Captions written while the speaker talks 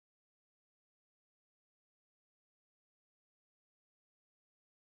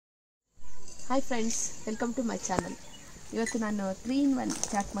Hi friends, welcome to my channel. ಇವತ್ತು ನಾನು 3-in-1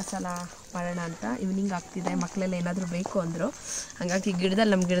 chat masala ಮಾಡೋಣ ಅಂತ ಈವ್ನಿಂಗ್ ಆಗ್ತಿದೆ. ಮಕ್ಕಳೆಲ್ಲ ಏನಾದರೂ ಬೇಕು ಅಂದರು. ಹಾಗಾಗಿ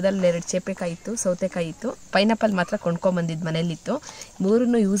ನಮ್ಮ ಗಿಡದಲ್ಲಿ 2 ಚೇಪೆಕಾಯಿ ಇತ್ತು, ಸೌತೆಕಾಯಿ ಇತ್ತು, ಪೈನಾಪಲ್ ಮಾತ್ರ ಕೊಂಡ್ಕೊಂಬಂದಿದ್ದು ಮನೇಲಿತ್ತು.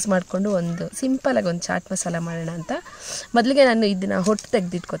 ಮೂರನ್ನು ಯೂಸ್ ಮಾಡಿಕೊಂಡು ಒಂದು ಸಿಂಪಲಾಗಿ ಒಂದು ಚಾಟ್ ಮಸಾಲ ಮಾಡೋಣ ಅಂತ. ಮೊದಲಿಗೆ ನಾನು ಇದನ್ನು ಹೊಟ್ಟು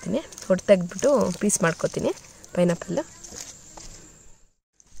ತೆಗೆದಿಟ್ಕೋತೀನಿ. ಹೊಟ್ಟು ತೆಗೆದ್ಬಿಟ್ಟು ಪೀಸ್ ಮಾಡ್ಕೋತೀನಿ ಪೈನಾಪಲ್ಲು.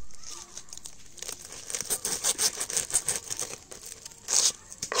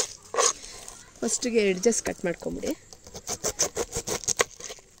 ಫಸ್ಟಿಗೆ ಎಡ್ಜಸ್ ಕಟ್ ಮಾಡ್ಕೊಂಬಿಡಿ.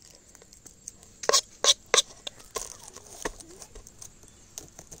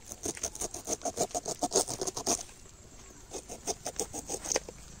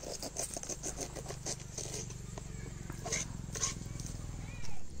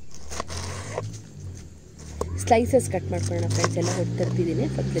 ಸ್ಲೈಸಸ್ ಕಟ್ ಮಾಡ್ಕೊಳ್ಳೋಣ ಫ್ರೆಂಡ್ಸ್. ಎಲ್ಲ ಹೊಟ್ಟು ತೆಗ್ದಿದ್ದೀನಿ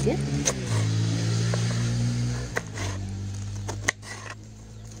ಫಸ್ಟಿಗೆ.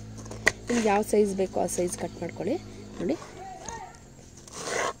 ನಿಮ್ಗೆ ಯಾವ ಸೈಜ್ ಬೇಕೋ ಆ ಸೈಜ್ ಕಟ್ ಮಾಡ್ಕೊಳ್ಳಿ. ನೋಡಿ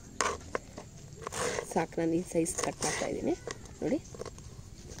ಸಾಕು, ನಾನು ಈ ಸೈಜ್ ಕಟ್ ಮಾಡ್ತಾ ಇದ್ದೀನಿ. ನೋಡಿ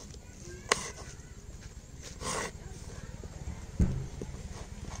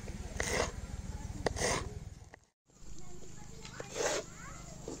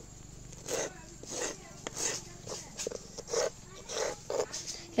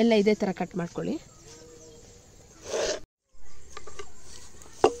ಎಲ್ಲ ಇದೇ ಥರ ಕಟ್ ಮಾಡ್ಕೊಳ್ಳಿ.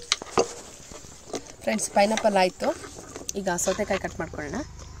 ಫ್ರೆಂಡ್ಸ್, ಪೈನಾಪಲ್ ಆಯಿತು. ಈಗ ಸೌತೆಕಾಯಿ ಕಟ್ ಮಾಡ್ಕೊಳ್ಳೋಣ.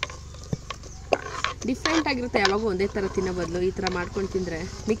 ಡಿಫ್ರೆಂಟ್ ಆಗಿರುತ್ತೆ. ಯಾವಾಗೂ ಒಂದೇ ಥರ ತಿನ್ನೋ ಬದಲು ಈ ಥರ ಮಾಡ್ಕೊಂಡು ತಿಂದರೆ,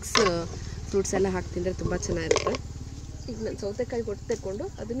 ಮಿಕ್ಸ್ ಫ್ರೂಟ್ಸ್ ಎಲ್ಲ ಹಾಕಿ ತಿಂದರೆ ತುಂಬ ಚೆನ್ನಾಗಿರುತ್ತೆ. ಈಗ ನಾನು ಸೌತೆಕಾಯಿ ಹೊಟ್ಟು ತೆಕ್ಕೊಂಡು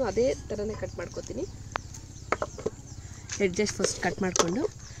ಅದನ್ನು ಅದೇ ಥರನೇ ಕಟ್ ಮಾಡ್ಕೊತೀನಿ. ಎಡ್ಜಸ್ ಫಸ್ಟ್ ಕಟ್ ಮಾಡಿಕೊಂಡು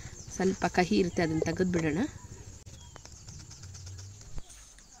ಸ್ವಲ್ಪ ಕಹಿ ಇರುತ್ತೆ, ಅದನ್ನು ತೆಗೆದು ಬಿಡೋಣ.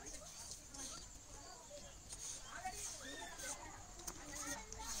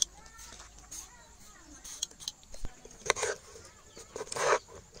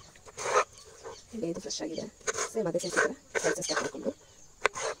 ಇದು ಫ್ರೆಶ್ ಆಗಿದೆ. ಸೇಮ್ ಅದೇ ಸೈಜ್ ಸ್ಲೈಸಸ್ ಕಟ್ ಮಾಡಿಕೊಂಡು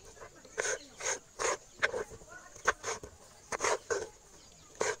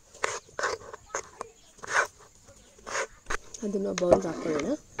ಅದನ್ನು ಬೌಲ್ಗೆ ಹಾಕೊಳ್ಳೋಣ.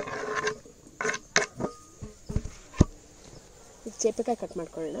 ಈಗ ಚೇಪೆಕಾಯಿ ಕಟ್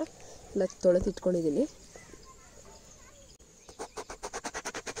ಮಾಡ್ಕೊಳ್ಳೋಣ. ಎಲ್ಲ ತೊಳೆದು ಇಟ್ಕೊಂಡಿದ್ದೀನಿ.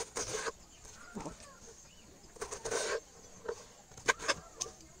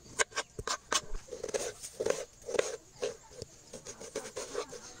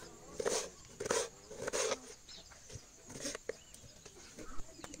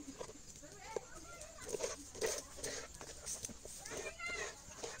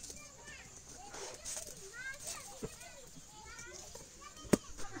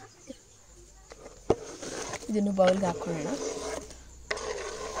 ಇದನ್ನು ಬೌಲ್ಗೆ ಹಾಕೊಳ್ಳೋಣ.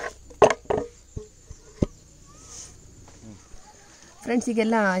 ಫ್ರೆಂಡ್ಸ್,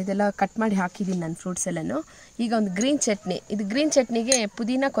 ಇದೆಲ್ಲ ಕಟ್ ಮಾಡಿ ಹಾಕಿದ್ದೀನಿ ನಾನು ಫ್ರೂಟ್ಸ್ ಎಲ್ಲನೂ. ಈಗ ಒಂದು ಗ್ರೀನ್ ಚಟ್ನಿ. ಇದು ಗ್ರೀನ್ ಚಟ್ನಿಗೆ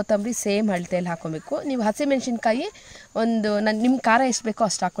ಪುದೀನ ಕೊತ್ತಂಬರಿ ಸೇಮ್ ಅಳತೆಯಲ್ಲಿ ಹಾಕ್ಕೊಬೇಕು. ನೀವು ಹಸಿಮೆಣ್ಸಿನ್ಕಾಯಿ ನಿಮ್ಮ ಖಾರ ಎಷ್ಟು ಬೇಕೋ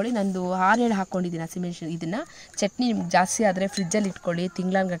ಅಷ್ಟು ಹಾಕ್ಕೊಳ್ಳಿ. ನಂದು 6-7 ಹಾಕ್ಕೊಂಡಿದ್ದೀನಿ ಹಸಿಮೆಣ್ಸಿನ. ಇದನ್ನು ಚಟ್ನಿ ನಿಮ್ಗೆ ಜಾಸ್ತಿ ಆದರೆ ಫ್ರಿಜ್ಜಲ್ಲಿ ಇಟ್ಕೊಳ್ಳಿ.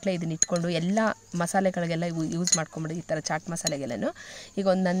 ತಿಂಗಳಾನ್ಗಟ್ಟಲೆ ಇದನ್ನು ಇಟ್ಕೊಂಡು ಎಲ್ಲ ಮಸಾಲೆಗಳಿಗೆಲ್ಲ ಯೂಸ್ ಮಾಡ್ಕೊಂಬಿಡಿ, ಈ ಥರ ಚಾಟ್ ಮಸಾಲೆಗೆಲ್ಲನೂ. ಈಗ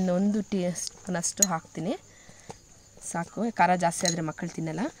ಒಂದು ಟೀ ಸ್ಪೂನಷ್ಟು ಹಾಕ್ತೀನಿ. ಸಾಕು, ಖಾರ ಜಾಸ್ತಿ ಆದರೆ ಮಕ್ಕಳು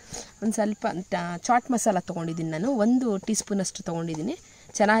ತಿನ್ನಲ್ಲ. ಒಂದು ಸ್ವಲ್ಪ ಚಾಟ್ ಮಸಾಲ ತೊಗೊಂಡಿದ್ದೀನಿ ನಾನು. 1 ಟೀ ಸ್ಪೂನಷ್ಟು ತೊಗೊಂಡಿದ್ದೀನಿ.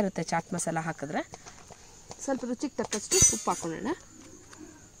 ಚೆನ್ನಾಗಿರುತ್ತೆ ಚಾಟ್ ಮಸಾಲ ಹಾಕಿದ್ರೆ. ಸ್ವಲ್ಪ ರುಚಿಗೆ ತಕ್ಕಷ್ಟು ಉಪ್ಪು ಹಾಕ್ಕೊಳ್ಳೋಣ.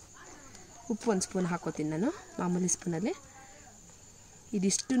 ಉಪ್ಪು 1 ಸ್ಪೂನ್ ಹಾಕೋತೀನಿ ನಾನು, ಮಾಮೂಲಿ ಸ್ಪೂನಲ್ಲಿ.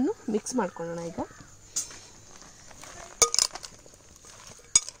 ಇದಿಷ್ಟನ್ನು ಮಿಕ್ಸ್ ಮಾಡ್ಕೊಳ್ಳೋಣ. ಈಗ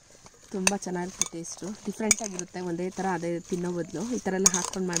ತುಂಬ ಚೆನ್ನಾಗಿರುತ್ತೆ. ಟೇಸ್ಟು ಡಿಫ್ರೆಂಟಾಗಿರುತ್ತೆ. ಒಂದೇ ಥರ ಅದೇ ತಿನ್ನೋ ಬದಲು ಈ ಥರ ಎಲ್ಲ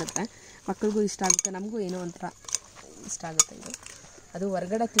ಹಾಕ್ಕೊಂಡು ಮಾಡುತ್ತೆ. ಮಕ್ಕಳಿಗೂ ಇಷ್ಟ ಆಗುತ್ತೆ, ನಮಗೂ ಏನೋ ಒಂಥರ ಇಷ್ಟ ಆಗುತ್ತೆ. ಇದು ಅದು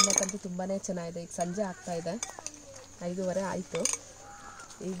ಹೊರಗಡೆ ತಿನ್ನೋಕ್ಕಂತೂ ತುಂಬಾ ಚೆನ್ನಾಗಿದೆ. ಈಗ ಸಂಜೆ ಆಗ್ತಾಯಿದೆ, 5:15 ಆಯಿತು.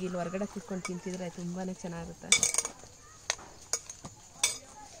 ಈಗ ಇಲ್ಲಿ ಹೊರಗಡೆ ಕೂತ್ಕೊಂಡು ತಿಂತಿದ್ರೆ ತುಂಬಾ ಚೆನ್ನಾಗಿರುತ್ತೆ.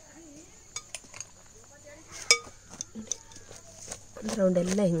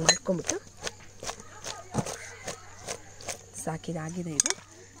 ರೌಂಡೆಲ್ಲ ಹಿಂಗೆ ಮಾಡ್ಕೊಂಬಿಟ್ಟು ಸಾಕಿದಾಗಿದೆ. ಇದು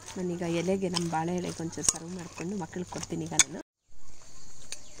ನಾನೀಗ ಎಲೆಗೆ, ನಮ್ಮ ಬಾಳೆ ಎಲೆಗೆ ಒಂಚೂರು ಸರ್ವ್ ಮಾಡಿಕೊಂಡು ಮಕ್ಕಳಿಗೆ ಕೊಡ್ತೀನಿ. ಈಗ ನಾನು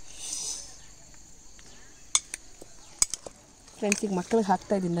ಫ್ರೆಂಡ್ಸ್, ಈಗ ಮಕ್ಕಳಿಗೆ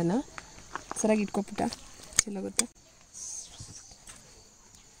ಹಾಕ್ತಾಯಿದ್ದೀನಿ ನಾನು. ಸರಿಯಾಗಿ ಇಟ್ಕೊಬಿಟ್ಟ ಚೆನ್ನಾಗುತ್ತೆ.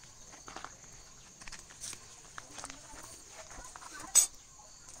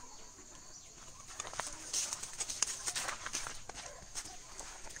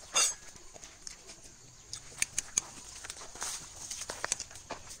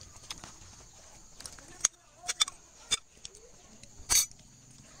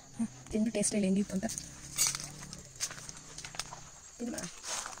 ತಿಂದು ಟೇಸ್ಟ್ ಹೇಳಿ ಹೆಂಗಿತ್ತು ಅಂತ.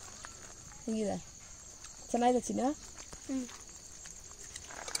 ಹೇಗಿದೆ ಚೆನ್ನಾಗಿದೆ ಚಿನ್ನ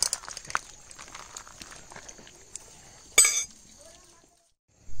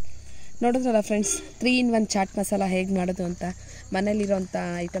ನೋಡಿದ್ರಲ್ಲ ಫ್ರೆಂಡ್ಸ್ 3-in-1 ಚಾಟ್ ಮಸಾಲ ಹೇಗೆ ಮಾಡೋದು ಅಂತ ಮನೇಲಿರೋಂಥ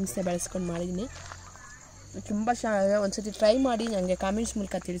ಐಟಮ್ಸ್ನೇ ಬಳಸ್ಕೊಂಡು ಮಾಡಿದ್ದೀನಿ ತುಂಬ ಚೆನ್ನಾಗಿದೆ ಒಂದ್ಸತಿ ಟ್ರೈ ಮಾಡಿ ನನಗೆ ಕಾಮೆಂಟ್ಸ್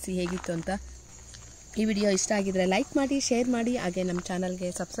ಮೂಲಕ ತಿಳಿಸಿ ಹೇಗಿತ್ತು ಅಂತ ಈ ವಿಡಿಯೋ ಇಷ್ಟ ಆಗಿದ್ರೆ ಲೈಕ್ ಮಾಡಿ ಶೇರ್ ಮಾಡಿ ಹಾಗೆ ನಮ್ಮ ಚಾನಲ್ಗೆ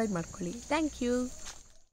ಸಬ್ಸ್ಕ್ರೈಬ್ ಮಾಡ್ಕೊಳ್ಳಿ ಥ್ಯಾಂಕ್ ಯು